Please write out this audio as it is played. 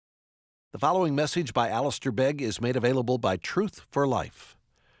The following message by Alistair Begg is made available by Truth for Life.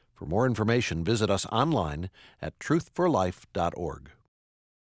 For more information, visit us online at truthforlife.org.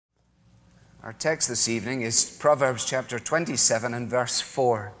 Our text this evening is Proverbs chapter 27 and verse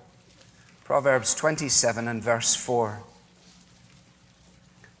 4. Proverbs 27 and verse 4.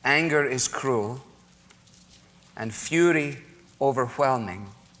 Anger is cruel and fury overwhelming,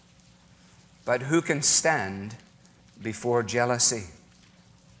 but who can stand before jealousy?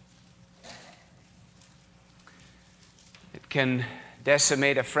 It can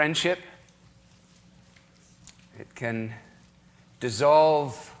decimate a friendship. It can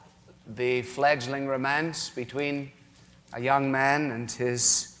dissolve the fledgling romance between a young man and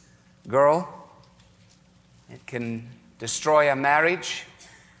his girl. It can destroy a marriage.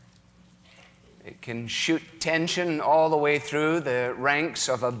 It can shoot tension all the way through the ranks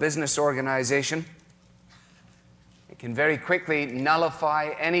of a business organization. It can very quickly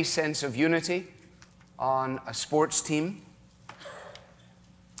nullify any sense of unity on a sports team.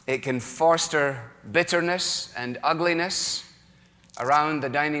 It can foster bitterness and ugliness around the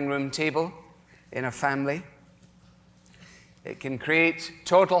dining room table in a family. It can create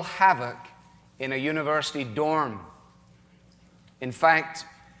total havoc in a university dorm. In fact,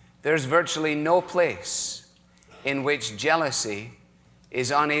 there's virtually no place in which jealousy is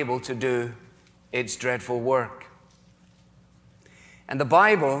unable to do its dreadful work. And the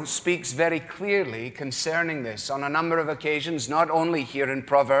Bible speaks very clearly concerning this on a number of occasions, not only here in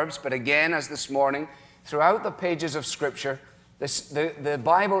Proverbs, but again, as this morning, throughout the pages of Scripture. The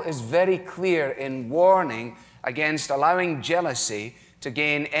Bible is very clear in warning against allowing jealousy to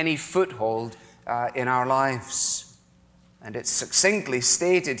gain any foothold in our lives. And it's succinctly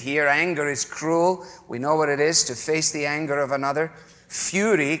stated here, anger is cruel. We know what it is to face the anger of another.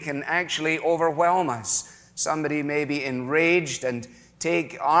 Fury can actually overwhelm us. Somebody may be enraged and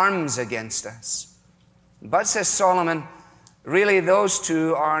take arms against us. But, says Solomon, really those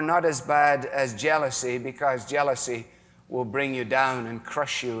two are not as bad as jealousy, because jealousy will bring you down and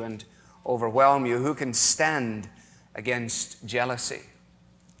crush you and overwhelm you. Who can stand against jealousy?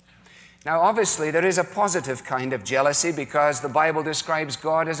 Now, obviously, there is a positive kind of jealousy, because the Bible describes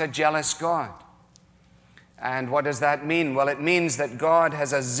God as a jealous God. And what does that mean? Well, it means that God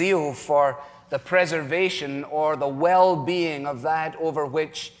has a zeal for the preservation or the well-being of that over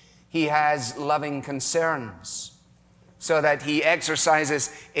which He has loving concerns, so that He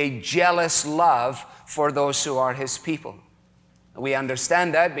exercises a jealous love for those who are His people. We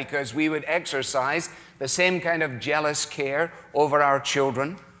understand that because we would exercise the same kind of jealous care over our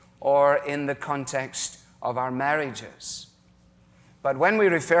children or in the context of our marriages. But when we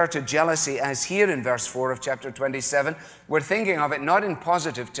refer to jealousy, as here in verse 4 of chapter 27, we're thinking of it not in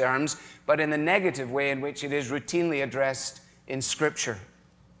positive terms, but in the negative way in which it is routinely addressed in Scripture.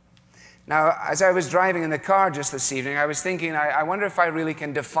 Now, as I was driving in the car just this evening, I was thinking, I wonder if I really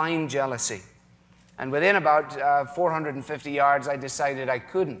can define jealousy. And within about 450 yards, I decided I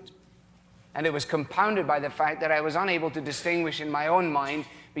couldn't. And it was compounded by the fact that I was unable to distinguish in my own mind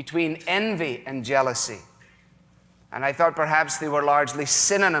between envy and jealousy. And I thought perhaps they were largely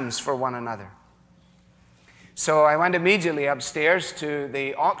synonyms for one another. So I went immediately upstairs to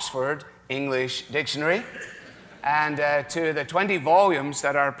the Oxford English Dictionary and to the 20 volumes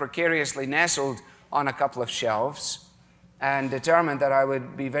that are precariously nestled on a couple of shelves, and determined that I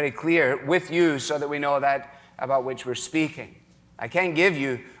would be very clear with you so that we know that about which we're speaking. I can't give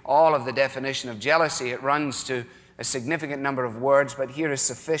you all of the definition of jealousy. It runs to a significant number of words, but here is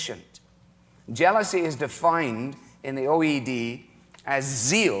sufficient. Jealousy is defined in the OED as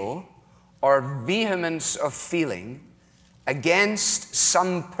zeal or vehemence of feeling against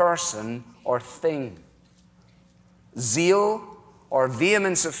some person or thing. Zeal or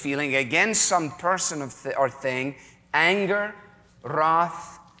vehemence of feeling against some person or thing, anger,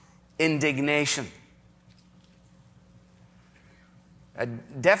 wrath, indignation.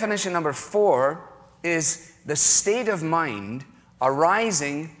 Definition number 4 is the state of mind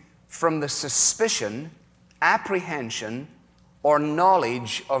arising from the suspicion, apprehension, or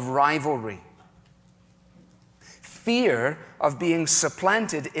knowledge of rivalry. Fear of being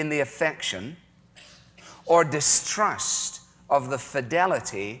supplanted in the affection, or distrust of the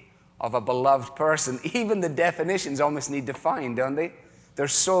fidelity of a beloved person. Even the definitions almost need defined, don't they? They're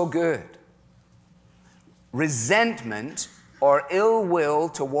so good. Resentment or ill will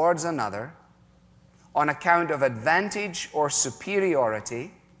towards another on account of advantage or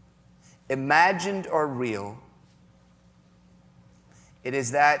superiority, imagined or real. It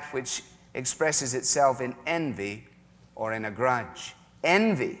is that which expresses itself in envy or in a grudge.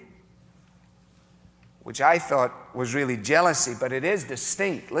 Envy, which I thought was really jealousy, but it is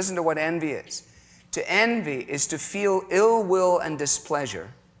distinct. Listen to what envy is. To envy is to feel ill will and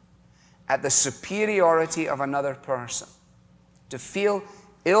displeasure at the superiority of another person. To feel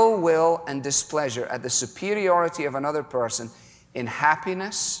ill will and displeasure at the superiority of another person in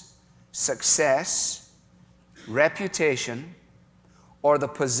happiness, success, reputation, or the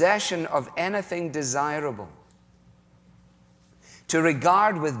possession of anything desirable. To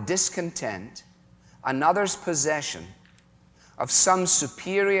regard with discontent another's possession of some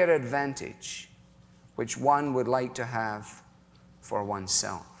superior advantage which one would like to have for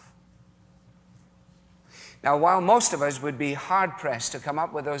oneself. Now, while most of us would be hard-pressed to come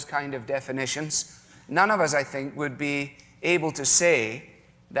up with those kind of definitions, none of us, I think, would be able to say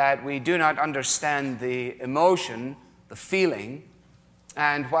that we do not understand the emotion, the feeling,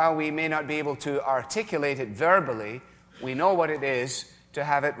 and while we may not be able to articulate it verbally, we know what it is to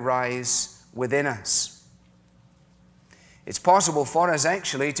have it rise within us. It's possible for us,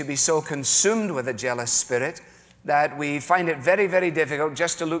 actually, to be so consumed with a jealous spirit that we find it very, very difficult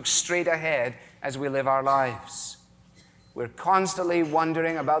just to look straight ahead as we live our lives. We're constantly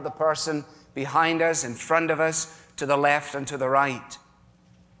wondering about the person behind us, in front of us, to the left and to the right.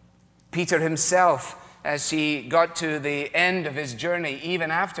 Peter himself, as he got to the end of his journey, even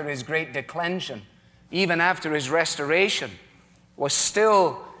after his great declension, even after his restoration, was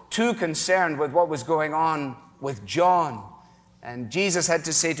still too concerned with what was going on with John. And Jesus had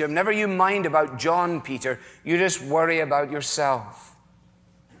to say to him, "Never you mind about John, Peter. You just worry about yourself."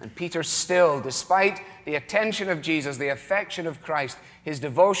 And Peter still, despite the attention of Jesus, the affection of Christ, his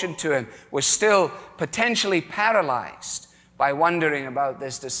devotion to him, was still potentially paralyzed by wondering about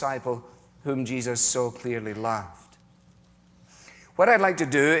this disciple whom Jesus so clearly loved. What I'd like to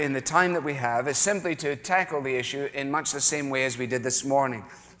do in the time that we have is simply to tackle the issue in much the same way as we did this morning.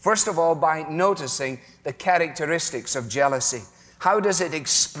 First of all, by noticing the characteristics of jealousy. How does it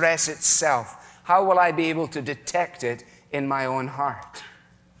express itself? How will I be able to detect it in my own heart?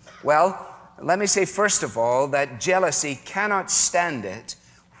 Well, let me say first of all that jealousy cannot stand it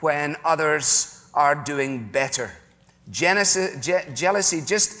when others are doing better. Jealousy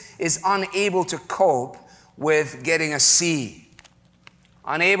just is unable to cope with getting a C.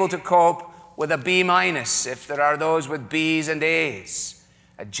 Unable to cope with a B- if there are those with B's and A's.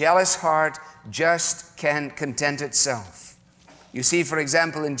 A jealous heart just can't content itself. You see, for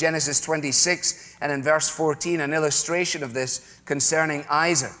example, in Genesis 26 and in verse 14, an illustration of this concerning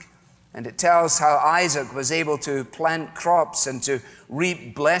Isaac. And it tells how Isaac was able to plant crops and to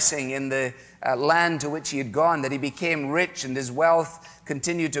reap blessing in the land to which he had gone, that he became rich and his wealth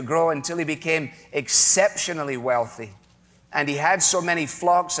continued to grow until he became exceptionally wealthy. And he had so many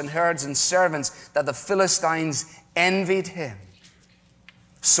flocks and herds and servants that the Philistines envied him.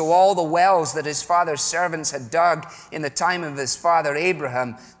 So all the wells that his father's servants had dug in the time of his father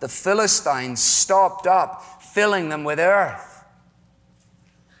Abraham, the Philistines stopped up, filling them with earth.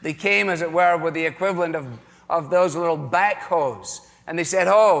 They came, as it were, with the equivalent of those little backhoes. And they said,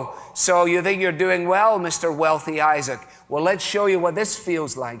 "Oh, so you think you're doing well, Mr. Wealthy Isaac? Well, let's show you what this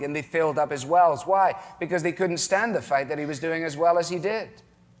feels like." And they filled up his wells. Why? Because they couldn't stand the fact that he was doing as well as he did.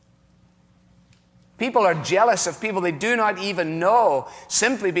 People are jealous of people they do not even know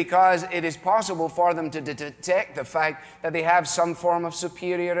simply because it is possible for them to detect the fact that they have some form of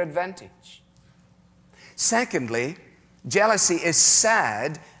superior advantage. Secondly, jealousy is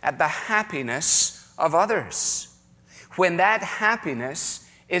sad at the happiness of others. When that happiness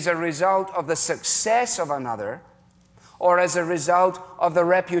is a result of the success of another or as a result of the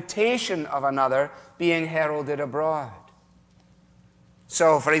reputation of another being heralded abroad.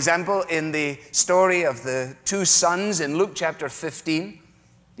 So, for example, in the story of the two sons in Luke chapter 15,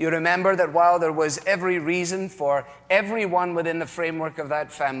 you remember that while there was every reason for everyone within the framework of that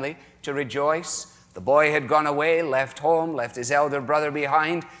family to rejoice, the boy had gone away, left home, left his elder brother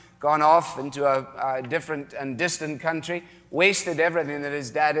behind, gone off into a different and distant country, wasted everything that his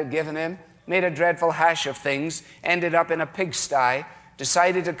dad had given him, made a dreadful hash of things, ended up in a pigsty,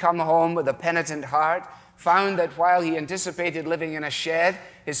 decided to come home with a penitent heart, found that while he anticipated living in a shed,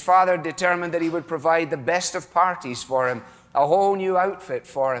 his father determined that he would provide the best of parties for him, a whole new outfit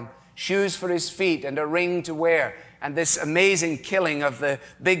for him, shoes for his feet and a ring to wear, and this amazing killing of the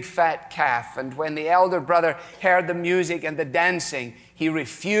big fat calf. And when the elder brother heard the music and the dancing, he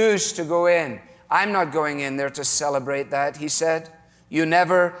refused to go in. "I'm not going in there to celebrate that," he said. "You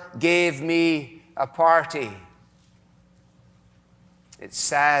never gave me a party." It's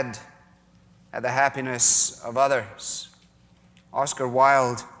sad at the happiness of others. Oscar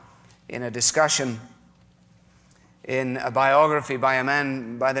Wilde, in a discussion in a biography by a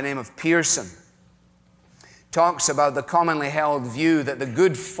man by the name of Pearson, talks about the commonly held view that the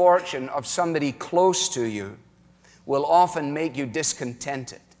good fortune of somebody close to you will often make you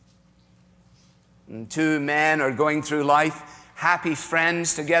discontented. And two men are going through life, happy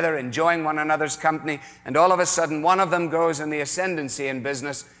friends together, enjoying one another's company, and all of a sudden one of them goes in the ascendancy in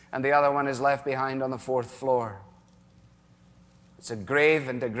business and the other one is left behind on the fourth floor. It's a grave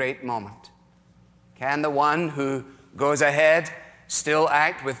and a great moment. Can the one who goes ahead still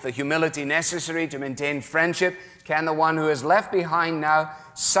act with the humility necessary to maintain friendship? Can the one who is left behind now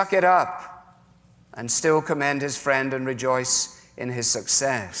suck it up and still commend his friend and rejoice in his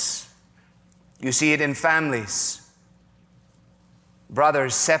success? You see it in families.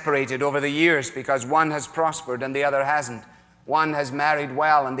 Brothers separated over the years because one has prospered and the other hasn't. One has married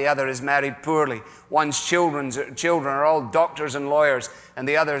well and the other is married poorly. One's children are all doctors and lawyers and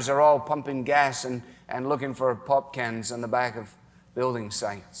the others are all pumping gas and looking for pop cans on the back of building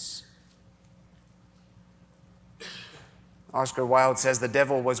sites. Oscar Wilde says the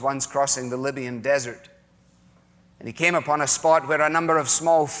devil was once crossing the Libyan desert, and he came upon a spot where a number of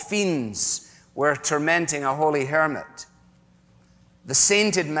small fiends were tormenting a holy hermit. The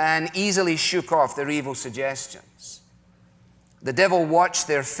sainted man easily shook off their evil suggestions. The devil watched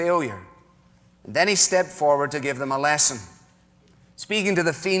their failure, and then he stepped forward to give them a lesson. Speaking to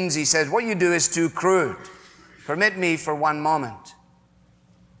the fiends, he said, "What you do is too crude. Permit me for one moment."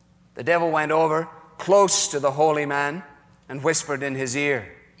 The devil went over close to the holy man and whispered in his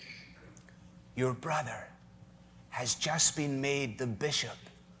ear, "Your brother has just been made the bishop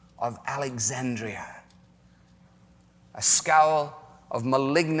of Alexandria." A scowl of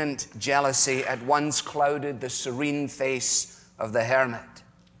malignant jealousy at once clouded the serene face of the hermit.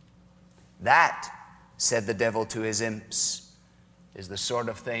 "That," said the devil to his imps, "is the sort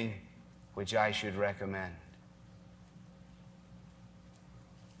of thing which I should recommend."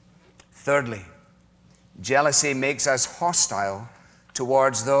 Thirdly, jealousy makes us hostile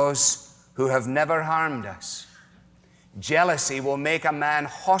towards those who have never harmed us. Jealousy will make a man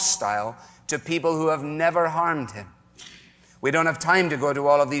hostile to people who have never harmed him. We don't have time to go to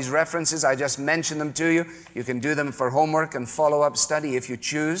all of these references. I just mentioned them to you. You can do them for homework and follow-up study if you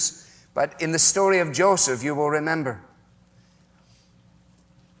choose. But in the story of Joseph, you will remember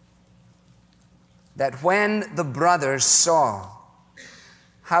that when the brothers saw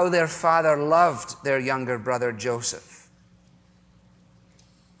how their father loved their younger brother Joseph,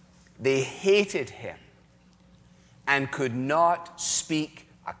 they hated him and could not speak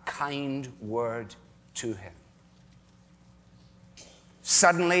a kind word to him.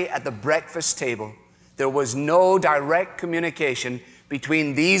 Suddenly, at the breakfast table, there was no direct communication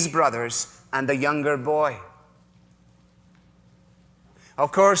between these brothers and the younger boy.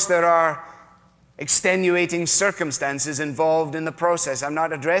 Of course, there are extenuating circumstances involved in the process. I'm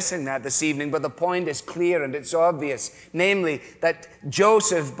not addressing that this evening, but the point is clear and it's obvious. Namely, that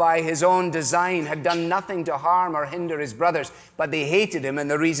Joseph, by his own design, had done nothing to harm or hinder his brothers, but they hated him, and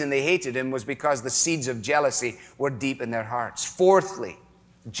the reason they hated him was because the seeds of jealousy were deep in their hearts. Fourthly,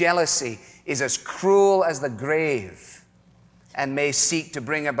 jealousy is as cruel as the grave and may seek to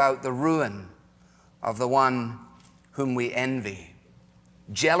bring about the ruin of the one whom we envy.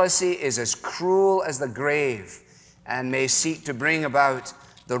 Jealousy is as cruel as the grave and may seek to bring about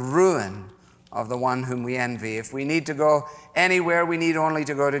the ruin of the one whom we envy. If we need to go anywhere, we need only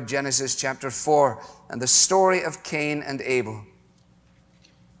to go to Genesis chapter 4 and the story of Cain and Abel.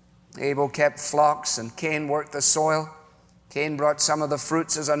 Abel kept flocks and Cain worked the soil. Cain brought some of the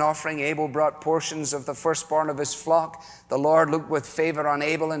fruits as an offering. Abel brought portions of the firstborn of his flock. The Lord looked with favor on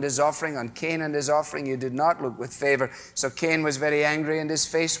Abel and his offering. On Cain and his offering you did not look with favor. So Cain was very angry and his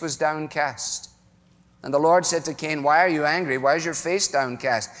face was downcast. And the Lord said to Cain, "Why are you angry? Why is your face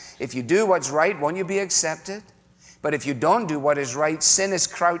downcast? If you do what's right, won't you be accepted? But if you don't do what is right, sin is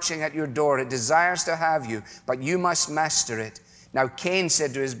crouching at your door. It desires to have you, but you must master it." Now Cain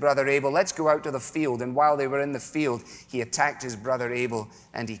said to his brother Abel, "Let's go out to the field." And while they were in the field, he attacked his brother Abel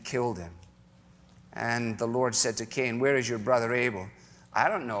and he killed him. And the Lord said to Cain, "Where is your brother Abel?" "I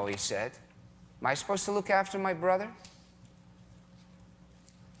don't know," he said. "Am I supposed to look after my brother?"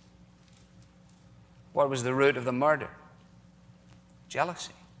 What was the root of the murder?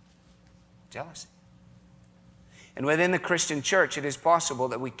 Jealousy. Jealousy. And within the Christian church, it is possible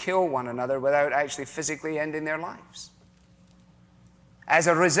that we kill one another without actually physically ending their lives, as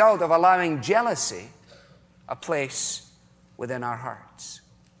a result of allowing jealousy a place within our hearts.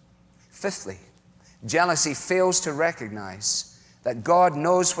 Fifthly, jealousy fails to recognize that God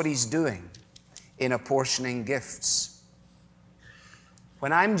knows what He's doing in apportioning gifts.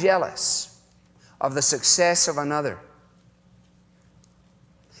 When I'm jealous of the success of another,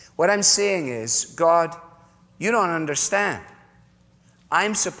 what I'm saying is, God, You don't understand.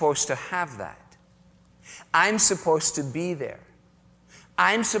 I'm supposed to have that. I'm supposed to be there.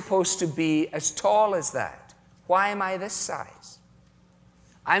 I'm supposed to be as tall as that. Why am I this size?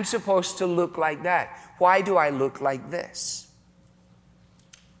 I'm supposed to look like that. Why do I look like this?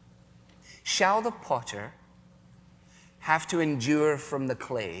 Shall the potter have to endure from the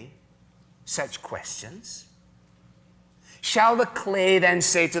clay such questions? Shall the clay then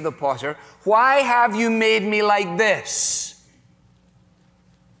say to the potter, why have you made me like this?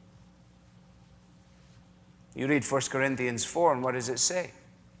 You read 1 Corinthians 4, and what does it say?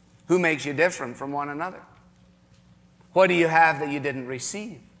 Who makes you different from one another? What do you have that you didn't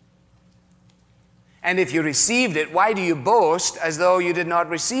receive? And if you received it, why do you boast as though you did not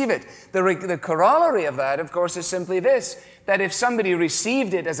receive it? The corollary of that, of course, is simply this, that if somebody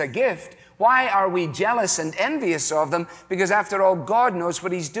received it as a gift, why are we jealous and envious of them? Because after all, God knows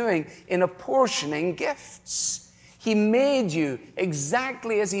what He's doing in apportioning gifts. He made you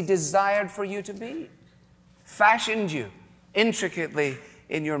exactly as He desired for you to be, fashioned you intricately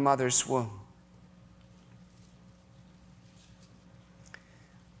in your mother's womb.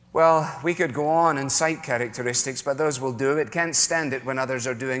 Well, we could go on and cite characteristics, but those will do. It can't stand it when others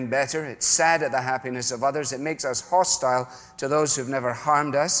are doing better. It's sad at the happiness of others. It makes us hostile to those who've never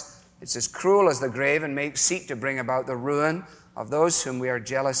harmed us. It's as cruel as the grave and seek to bring about the ruin of those whom we are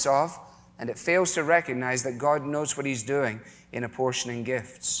jealous of. And it fails to recognize that God knows what He's doing in apportioning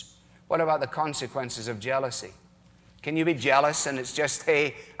gifts. What about the consequences of jealousy? Can you be jealous and it's just,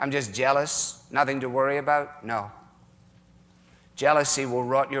 hey, I'm just jealous, nothing to worry about? No. Jealousy will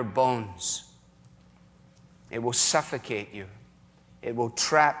rot your bones. It will suffocate you. It will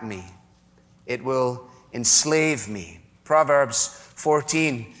trap me. It will enslave me. Proverbs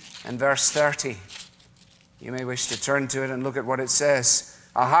 14 and verse 30. You may wish to turn to it and look at what it says.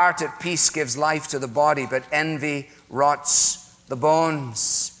 A heart at peace gives life to the body, but envy rots the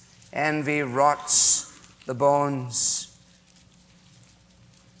bones. Envy rots the bones.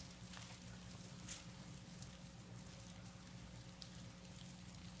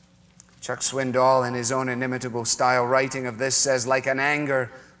 Chuck Swindoll, in his own inimitable style, writing of this, says, like an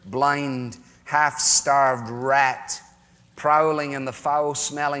anger-blind, half-starved rat prowling in the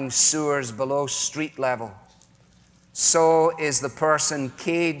foul-smelling sewers below street level, so is the person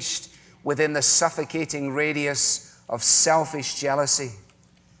caged within the suffocating radius of selfish jealousy.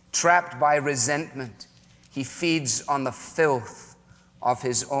 Trapped by resentment, he feeds on the filth of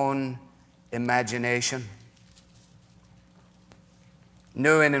his own imagination.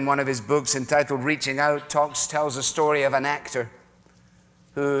 Nguyen, in one of his books entitled Reaching Out, tells a story of an actor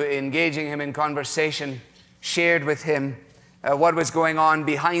who, engaging him in conversation, shared with him what was going on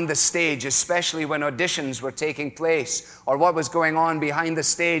behind the stage, especially when auditions were taking place, or what was going on behind the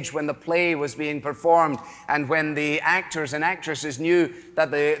stage when the play was being performed, and when the actors and actresses knew that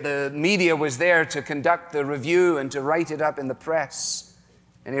the media was there to conduct the review and to write it up in the press.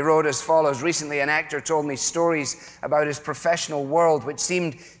 And he wrote as follows, recently an actor told me stories about his professional world which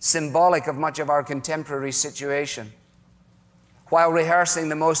seemed symbolic of much of our contemporary situation. While rehearsing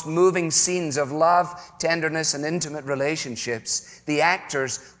the most moving scenes of love, tenderness, and intimate relationships, the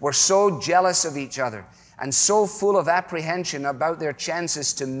actors were so jealous of each other and so full of apprehension about their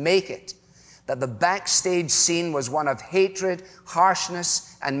chances to make it that the backstage scene was one of hatred,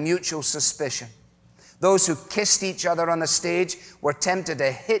 harshness, and mutual suspicion. Those who kissed each other on the stage were tempted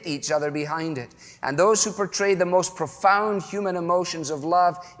to hit each other behind it. And those who portrayed the most profound human emotions of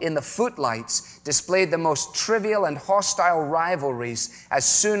love in the footlights displayed the most trivial and hostile rivalries as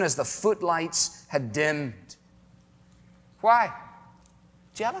soon as the footlights had dimmed. Why?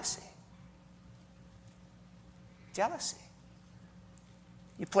 Jealousy. Jealousy.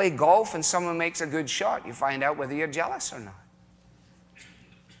 You play golf and someone makes a good shot. You find out whether you're jealous or not.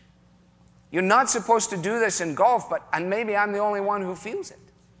 You're not supposed to do this in golf, and maybe I'm the only one who feels it.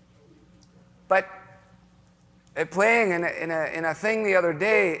 But playing in a thing the other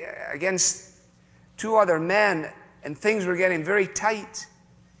day against two other men, and things were getting very tight.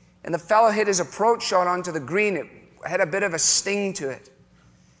 And the fellow hit his approach shot onto the green. It had a bit of a sting to it.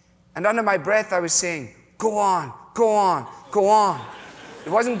 And under my breath, I was saying, go on, go on, go on. It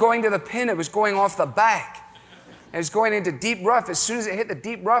wasn't going to the pin, it was going off the back. It was going into deep rough. As soon as it hit the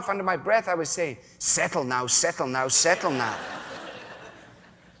deep rough, under my breath, I was saying, settle now, settle now, settle now.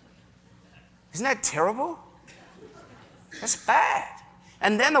 Isn't that terrible? That's bad.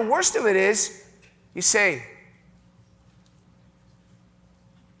 And then the worst of it is, you say,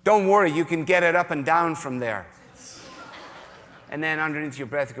 don't worry, you can get it up and down from there. And then underneath your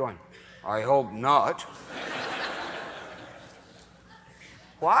breath going, I hope not.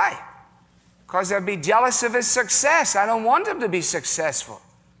 Why? because they'll be jealous of his success. I don't want him to be successful.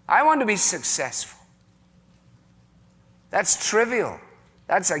 I want to be successful. That's trivial.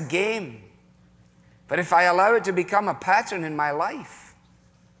 That's a game. But if I allow it to become a pattern in my life,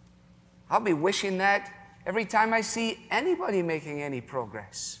 I'll be wishing that every time I see anybody making any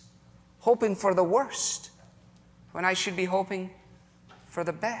progress, hoping for the worst, when I should be hoping for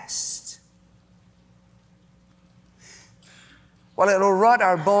the best. Well, it will rot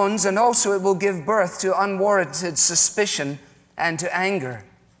our bones, and also it will give birth to unwarranted suspicion and to anger.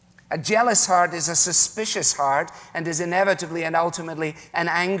 A jealous heart is a suspicious heart and is inevitably and ultimately an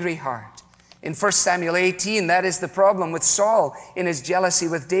angry heart. In 1 Samuel 18, that is the problem with Saul in his jealousy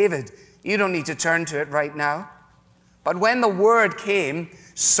with David. You don't need to turn to it right now. But when the word came,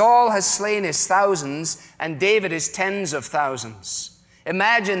 Saul has slain his thousands and David his tens of thousands.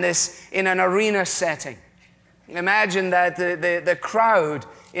 Imagine this in an arena setting. Imagine that the crowd,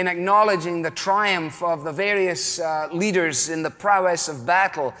 in acknowledging the triumph of the various leaders in the prowess of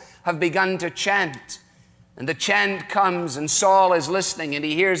battle, have begun to chant. And the chant comes, and Saul is listening, and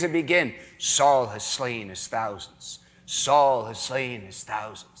he hears it begin. Saul has slain his thousands. Saul has slain his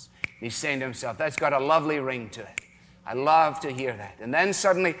thousands. He's saying to himself, that's got a lovely ring to it. I love to hear that. And then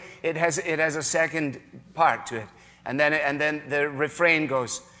suddenly it has a second part to it. And then the refrain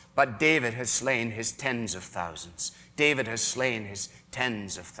goes, but David has slain his tens of thousands. David has slain his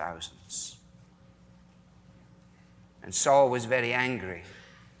tens of thousands. And Saul was very angry.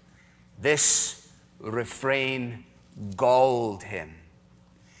 This refrain galled him.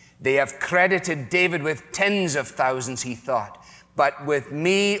 They have credited David with tens of thousands, he thought, but with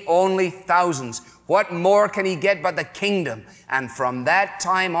me only thousands. What more can he get but the kingdom? And from that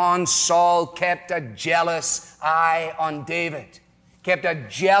time on, Saul kept a jealous eye on David. Kept a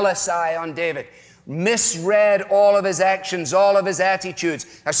jealous eye on David. Misread all of his actions, all of his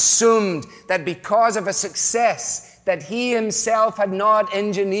attitudes. Assumed that because of a success that he himself had not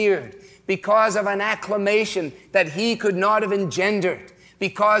engineered, because of an acclamation that he could not have engendered,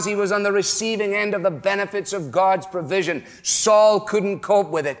 because he was on the receiving end of the benefits of God's provision, Saul couldn't cope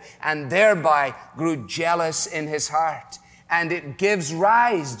with it and thereby grew jealous in his heart. And it gives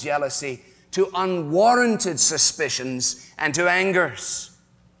rise, jealousy, to unwarranted suspicions and to angers.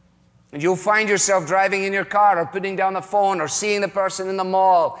 And you'll find yourself driving in your car or putting down the phone or seeing the person in the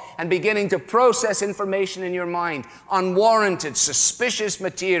mall and beginning to process information in your mind, unwarranted, suspicious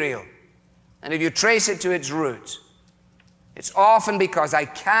material. And if you trace it to its root, it's often because I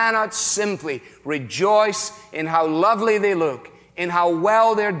cannot simply rejoice in how lovely they look, in how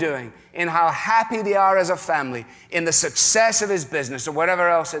well they're doing, in how happy they are as a family, in the success of his business or whatever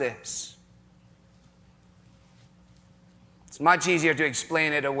else it is. It's much easier to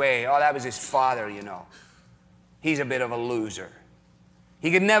explain it away. Oh, that was his father, you know. He's a bit of a loser.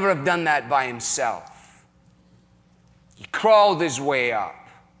 He could never have done that by himself. He crawled his way up,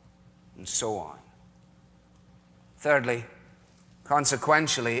 and so on. Thirdly,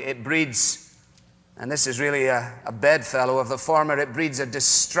 consequentially, it breeds, and this is really a bedfellow of the former, it breeds a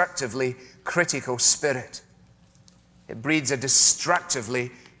destructively critical spirit. It breeds a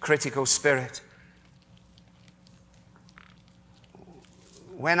destructively critical spirit.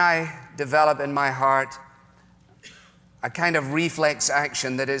 When I develop in my heart a kind of reflex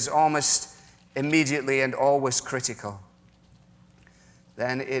action that is almost immediately and always critical,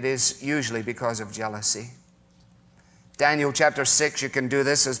 then it is usually because of jealousy. Daniel chapter 6, you can do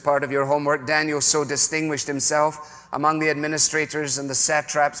this as part of your homework. Daniel so distinguished himself among the administrators and the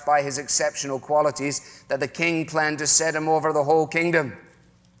satraps by his exceptional qualities that the king planned to set him over the whole kingdom.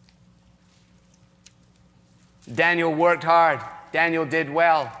 Daniel worked hard. Daniel did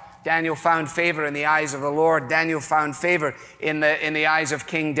well. Daniel found favor in the eyes of the Lord. Daniel found favor in the eyes of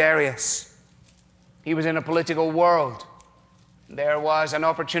King Darius. He was in a political world. There was an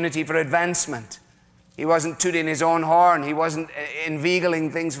opportunity for advancement. He wasn't tooting his own horn. He wasn't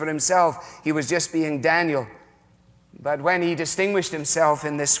inveigling things for himself. He was just being Daniel. But when he distinguished himself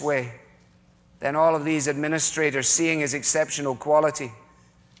in this way, then all of these administrators, seeing his exceptional quality,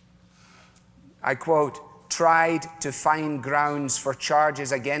 I quote, tried to find grounds for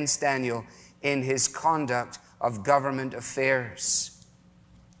charges against Daniel in his conduct of government affairs.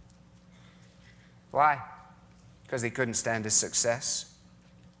 Why? Because they couldn't stand his success.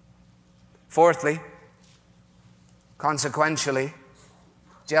 Fourthly, consequentially,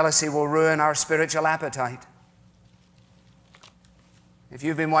 jealousy will ruin our spiritual appetite. If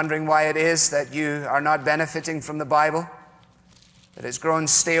you've been wondering why it is that you are not benefiting from the Bible, that it's grown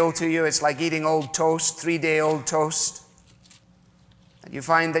stale to you, it's like eating old toast, 3-day-old toast. You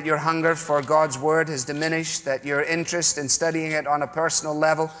find that your hunger for God's Word has diminished, that your interest in studying it on a personal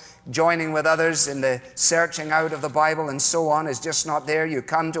level, joining with others in the searching out of the Bible and so on, is just not there. You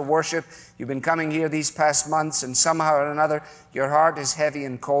come to worship. You've been coming here these past months, and somehow or another your heart is heavy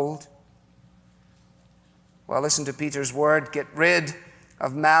and cold. Well, listen to Peter's word. Get rid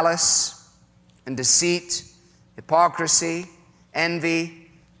of malice and deceit, hypocrisy,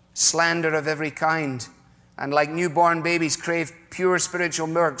 envy, slander of every kind. And like newborn babies, crave pure spiritual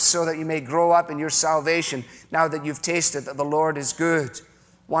milk so that you may grow up in your salvation now that you've tasted that the Lord is good.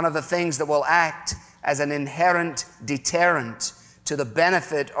 One of the things that will act as an inherent deterrent to the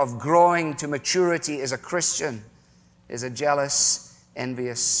benefit of growing to maturity as a Christian is a jealous,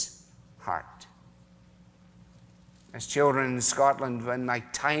 envious heart. As children in Scotland, in my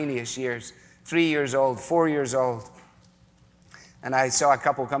tiniest years, 3 years old, 4 years old, and I saw a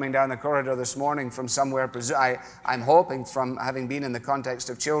couple coming down the corridor this morning from somewhere, I'm hoping from having been in the context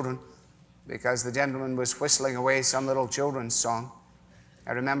of children, because the gentleman was whistling away some little children's song.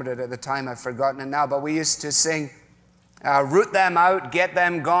 I remembered it at the time, I've forgotten it now, but we used to sing, root them out, get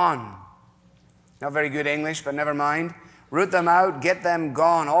them gone. Not very good English, but never mind. Root them out, get them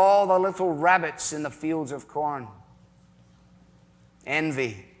gone, all the little rabbits in the fields of corn.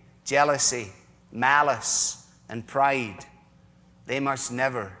 Envy, jealousy, malice, and pride, they must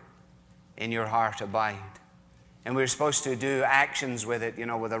never in your heart abide. And we were supposed to do actions with it,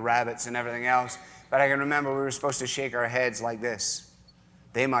 with the rabbits and everything else. But I can remember we were supposed to shake our heads like this.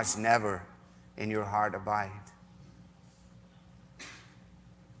 They must never in your heart abide. It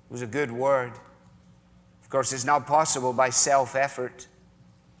was a good word. Of course, it's not possible by self-effort.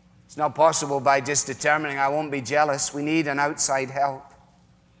 It's not possible by just determining I won't be jealous. We need an outside help.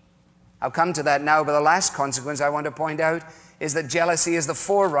 I'll come to that now, but the last consequence I want to point out is that jealousy is the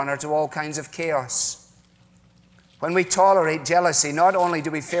forerunner to all kinds of chaos. When we tolerate jealousy, not only do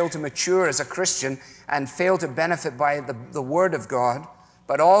we fail to mature as a Christian and fail to benefit by the Word of God,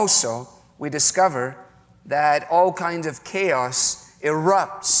 but also we discover that all kinds of chaos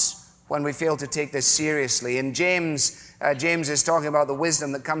erupts when we fail to take this seriously. In James is talking about the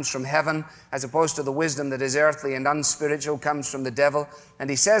wisdom that comes from heaven as opposed to the wisdom that is earthly and unspiritual, comes from the devil. And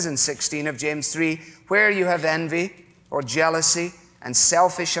he says in 16 of James 3, where you have envy or jealousy and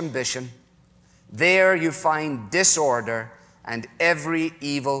selfish ambition, there you find disorder and every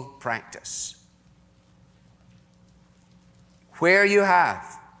evil practice. Where you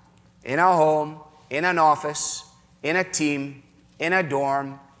have, in a home, in an office, in a team, in a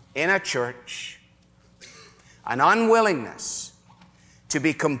dorm, in a church, an unwillingness to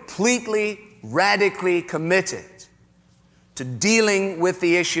be completely, radically committed to dealing with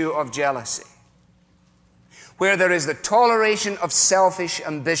the issue of jealousy, where there is the toleration of selfish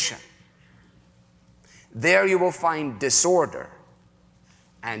ambition, there you will find disorder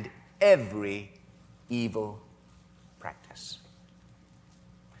and every evil practice.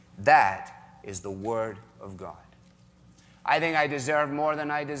 That is the Word of God. I think I deserve more than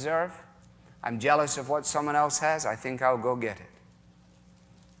I deserve. I'm jealous of what someone else has. I think I'll go get it.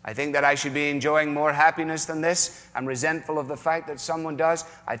 I think that I should be enjoying more happiness than this. I'm resentful of the fact that someone does.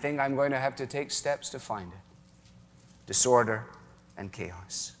 I think I'm going to have to take steps to find it. Disorder and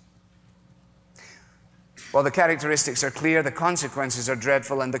chaos. Well, the characteristics are clear, the consequences are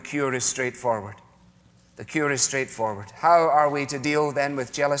dreadful, and the cure is straightforward. The cure is straightforward. How are we to deal then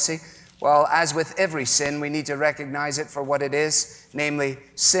with jealousy? Well, as with every sin, we need to recognize it for what it is, namely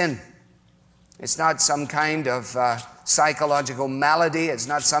sin. It's not some kind of psychological malady. It's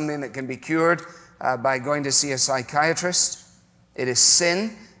not something that can be cured by going to see a psychiatrist. It is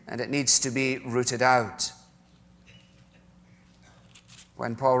sin, and it needs to be rooted out.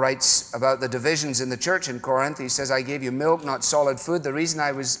 When Paul writes about the divisions in the church in Corinth, he says, I gave you milk, not solid food. The reason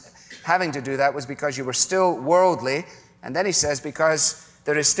I was having to do that was because you were still worldly. And then he says, because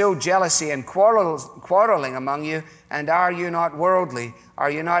there is still jealousy and quarreling among you, and are you not worldly?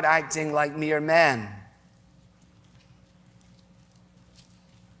 Are you not acting like mere men?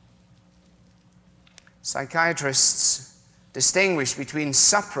 Psychiatrists distinguish between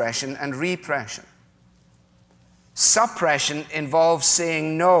suppression and repression. Suppression involves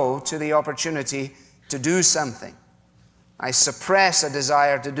saying no to the opportunity to do something. I suppress a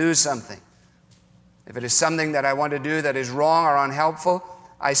desire to do something. If it is something that I want to do that is wrong or unhelpful,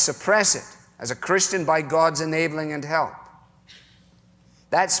 I suppress it as a Christian by God's enabling and help.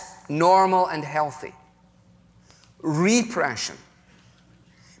 That's normal and healthy. Repression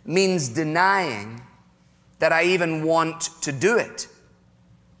means denying that I even want to do it.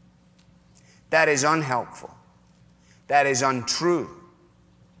 That is unhelpful. That is untrue.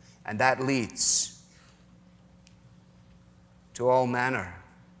 And that leads to all manner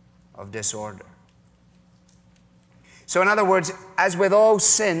of disorder. So in other words, as with all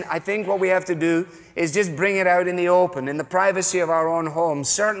sin, I think what we have to do is just bring it out in the open, in the privacy of our own homes,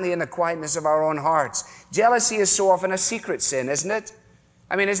 certainly in the quietness of our own hearts. Jealousy is so often a secret sin, isn't it?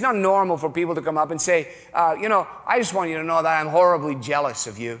 I mean, it's not normal for people to come up and say, I just want you to know that I'm horribly jealous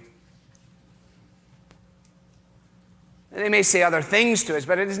of you. They may say other things to us,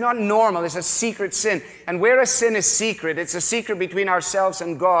 but it is not normal. It's a secret sin. And where a sin is secret, it's a secret between ourselves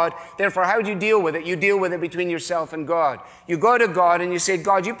and God. Therefore, how do you deal with it? You deal with it between yourself and God. You go to God and you say,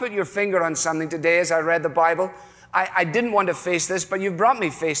 God, you put your finger on something today as I read the Bible. I didn't want to face this, but you've brought me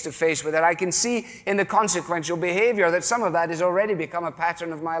face to face with it. I can see in the consequential behavior that some of that has already become a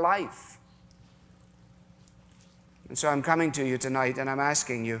pattern of my life. And so I'm coming to you tonight and I'm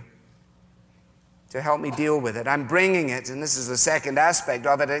asking you to help me deal with it. I'm bringing it, and this is the second aspect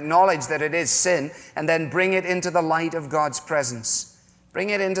of it, acknowledge that it is sin, and then bring it into the light of God's presence. Bring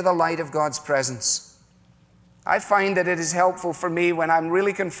it into the light of God's presence. I find that it is helpful for me when I'm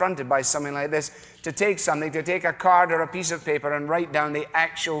really confronted by something like this to take a card or a piece of paper and write down the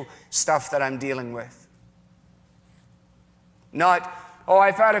actual stuff that I'm dealing with. Not,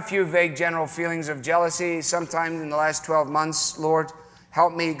 I've had a few vague general feelings of jealousy sometime in the last 12 months, Lord.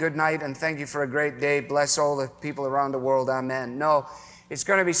 Help me, good night, and thank you for a great day. Bless all the people around the world. Amen. No, it's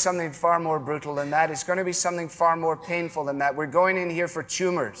going to be something far more brutal than that. It's going to be something far more painful than that. We're going in here for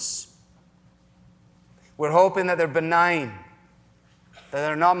tumors. We're hoping that they're benign, that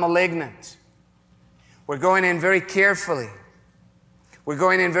they're not malignant. We're going in very carefully. We're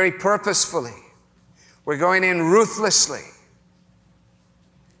going in very purposefully. We're going in ruthlessly.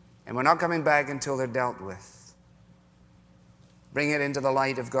 And we're not coming back until they're dealt with. Bring it into the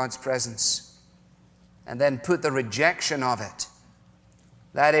light of God's presence. And then put the rejection of it,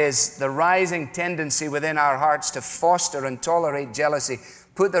 that is, the rising tendency within our hearts to foster and tolerate jealousy,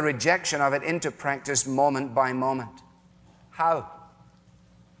 put the rejection of it into practice moment by moment. How?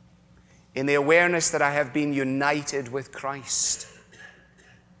 In the awareness that I have been united with Christ.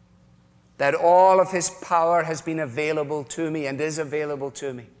 That all of His power has been available to me and is available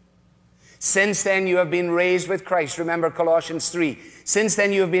to me. Since then you have been raised with Christ. Remember Colossians 3. Since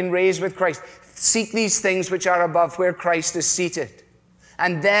then you have been raised with Christ. Seek these things which are above, where Christ is seated.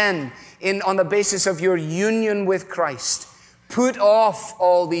 And then, on the basis of your union with Christ, put off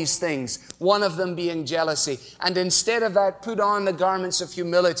all these things, one of them being jealousy. And instead of that, put on the garments of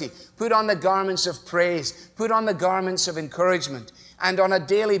humility. Put on the garments of praise. Put on the garments of encouragement. And on a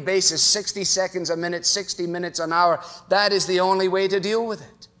daily basis, 60 seconds a minute, 60 minutes an hour, that is the only way to deal with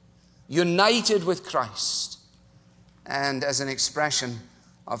it. United with Christ, and as an expression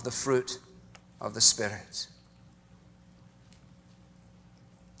of the fruit of the Spirit.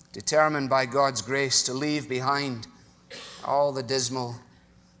 Determined by God's grace to leave behind all the dismal,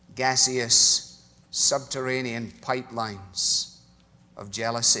 gaseous, subterranean pipelines of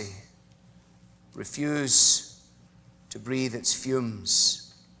jealousy. Refuse to breathe its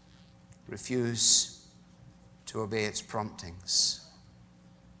fumes. Refuse to obey its promptings.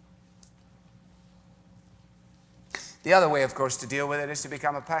 The other way, of course, to deal with it is to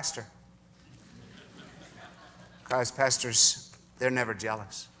become a pastor. Because pastors, they're never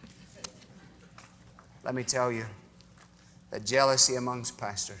jealous. Let me tell you that jealousy amongst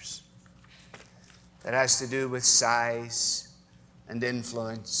pastors that has to do with size and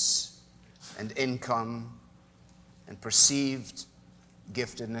influence and income and perceived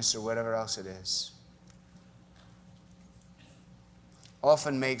giftedness or whatever else it is,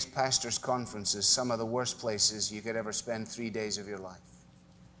 often makes pastors' conferences some of the worst places you could ever spend 3 days of your life.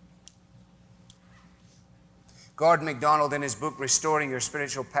 Gordon MacDonald, in his book, Restoring Your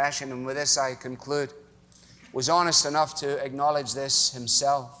Spiritual Passion, and with this I conclude, was honest enough to acknowledge this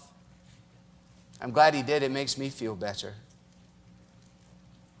himself. I'm glad he did. It makes me feel better.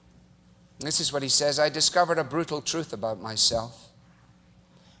 This is what he says: I discovered a brutal truth about myself,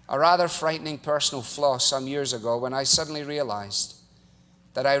 a rather frightening personal flaw some years ago when I suddenly realized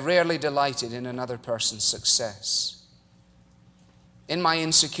that I rarely delighted in another person's success. In my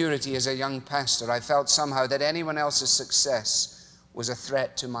insecurity as a young pastor, I felt somehow that anyone else's success was a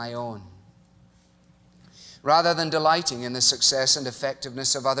threat to my own. Rather than delighting in the success and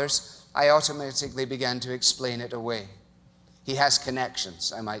effectiveness of others, I automatically began to explain it away. He has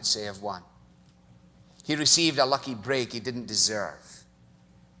connections, I might say, of one. He received a lucky break he didn't deserve.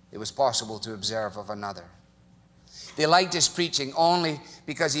 It was possible to observe of another. They liked his preaching only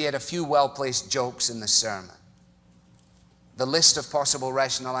because he had a few well-placed jokes in the sermon. The list of possible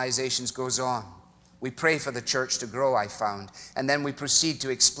rationalizations goes on. We pray for the church to grow, I found, and then we proceed to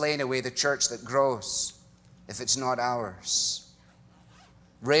explain away the church that grows if it's not ours.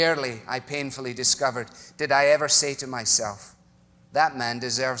 Rarely, I painfully discovered, did I ever say to myself, that man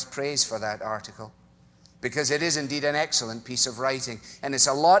deserves praise for that article, because it is indeed an excellent piece of writing, and it's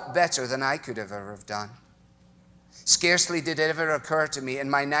a lot better than I could have ever have done. Scarcely did it ever occur to me in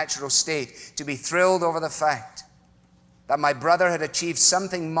my natural state to be thrilled over the fact that my brother had achieved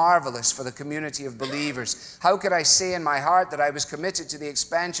something marvelous for the community of believers. How could I say in my heart that I was committed to the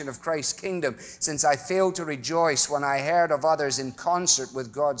expansion of Christ's kingdom, since I failed to rejoice when I heard of others in concert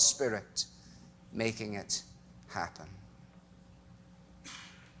with God's Spirit making it happen?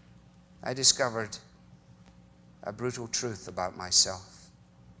 I discovered a brutal truth about myself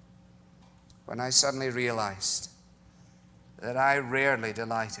when I suddenly realized that I rarely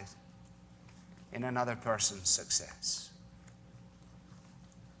delighted in another person's success.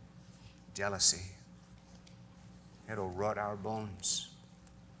 Jealousy, it'll rot our bones,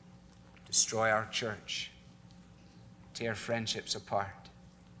 destroy our church, tear friendships apart,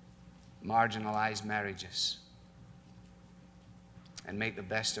 marginalize marriages, and make the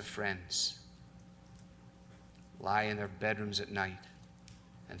best of friends lie in their bedrooms at night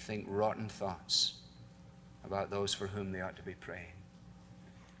and think rotten thoughts about those for whom they ought to be praying.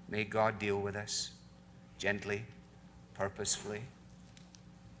 May God deal with us gently, purposefully,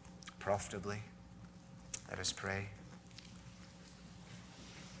 profitably. Let us pray.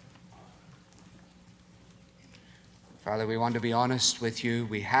 Father, we want to be honest with you.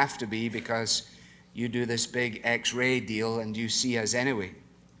 We have to be, because you do this big X-ray deal and you see us anyway.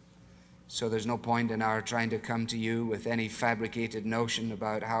 So there's no point in our trying to come to you with any fabricated notion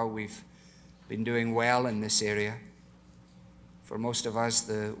about how we've been doing well in this area. For most of us,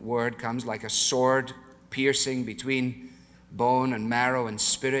 the word comes like a sword piercing between bone and marrow and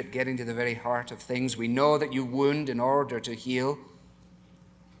spirit, getting to the very heart of things. We know that you wound in order to heal.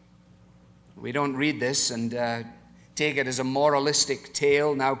 We don't read this and take it as a moralistic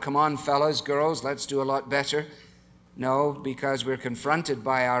tale. Now, come on, fellas, girls, let's do a lot better. No, because we're confronted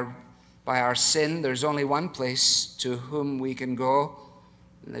by our sin. There's only one place to whom we can go,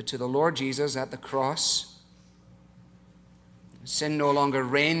 to the Lord Jesus at the cross. Sin no longer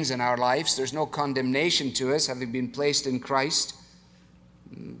reigns in our lives. There's no condemnation to us, having been placed in Christ.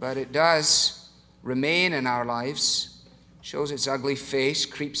 But it does remain in our lives, shows its ugly face,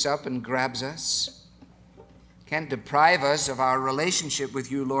 creeps up and grabs us. Can't deprive us of our relationship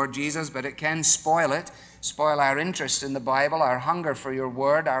with you, Lord Jesus, but it can spoil it, spoil our interest in the Bible, our hunger for your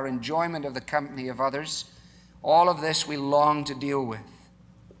word, our enjoyment of the company of others. All of this we long to deal with.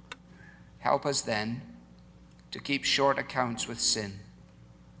 Help us then to keep short accounts with sin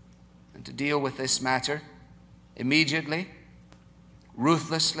and to deal with this matter immediately,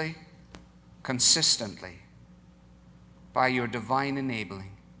 ruthlessly, consistently, by your divine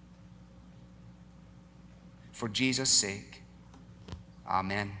enabling. For Jesus' sake,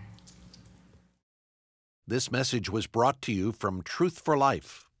 amen. This message was brought to you from Truth for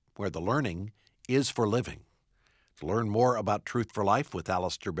Life, where the learning is for living. To learn more about Truth for Life with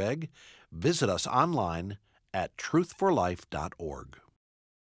Alistair Begg, visit us online at truthforlife.org.